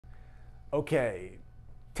Okay,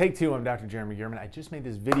 take two, I'm Dr. Jeremy Girmann. I just made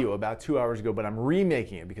this video about 2 hours ago, but I'm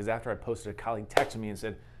remaking it because after I posted, a colleague texted me and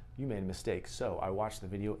said, you made a mistake. So I watched the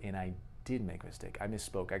video and I did make a mistake. I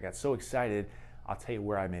misspoke. I got so excited, I'll tell you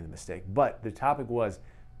where I made the mistake. But the topic was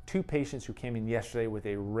two patients who came in yesterday with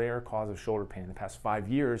a rare cause of shoulder pain. In the past 5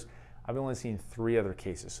 years, I've only seen 3 other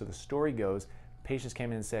cases. So the story goes, patients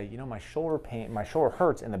came in and say, you know, my shoulder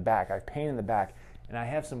hurts in the back. I have pain in the back. And I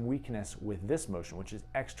have some weakness with this motion, which is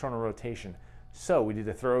external rotation. So we did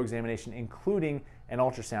a thorough examination, including an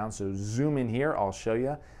ultrasound. So zoom in here, I'll show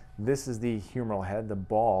you. This is the humeral head, the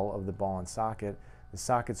ball of the ball and socket. The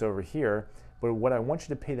socket's over here. But what I want you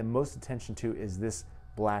to pay the most attention to is this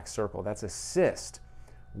black circle. That's a cyst.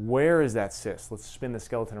 Where is that cyst? Let's spin the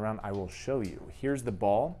skeleton around. I will show you. Here's the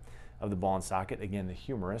ball of the ball and socket. Again, the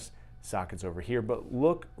humerus. Socket's over here. But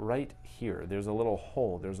look right here. There's a little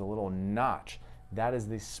hole. There's a little notch. That is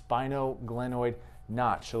the spinoglenoid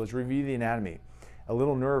notch. So let's review the anatomy. A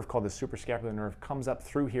little nerve called the suprascapular nerve comes up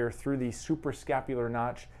through here, through the suprascapular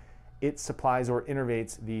notch. It supplies or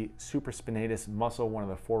innervates the supraspinatus muscle, one of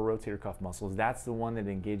the 4 rotator cuff muscles. That's the one that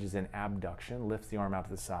engages in abduction, lifts the arm out to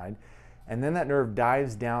the side. And then that nerve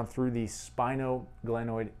dives down through the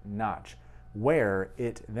spinoglenoid notch, where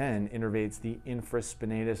it then innervates the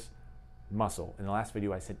infraspinatus muscle. In the last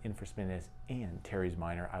video, I said infraspinatus and teres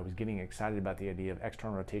minor. I was getting excited about the idea of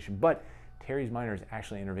external rotation, but teres minor is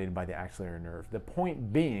actually innervated by the axillary nerve. The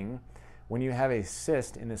point being, when you have a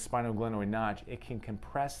cyst in the spinoglenoid notch, it can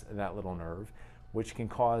compress that little nerve, which can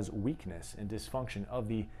cause weakness and dysfunction of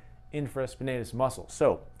the infraspinatus muscle.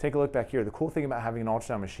 So take a look back here. The cool thing about having an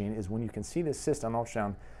ultrasound machine is when you can see the cyst on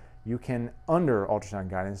ultrasound, you can, under ultrasound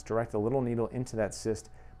guidance, direct a little needle into that cyst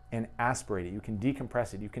and aspirate it. You can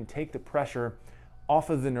decompress it. You can take the pressure off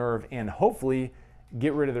of the nerve and hopefully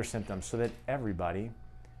get rid of their symptoms so that everybody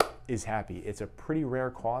is happy. It's a pretty rare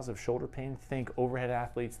cause of shoulder pain. Think overhead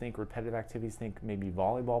athletes, think repetitive activities, think maybe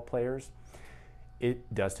volleyball players.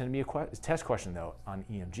 It does tend to be a test question though, on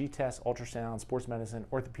EMG tests, ultrasound, sports medicine,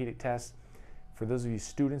 orthopedic tests. For those of you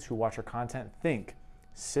students who watch our content, think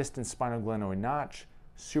cyst and spinoglenoid notch,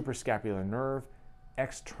 suprascapular nerve,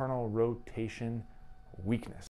 external rotation weakness.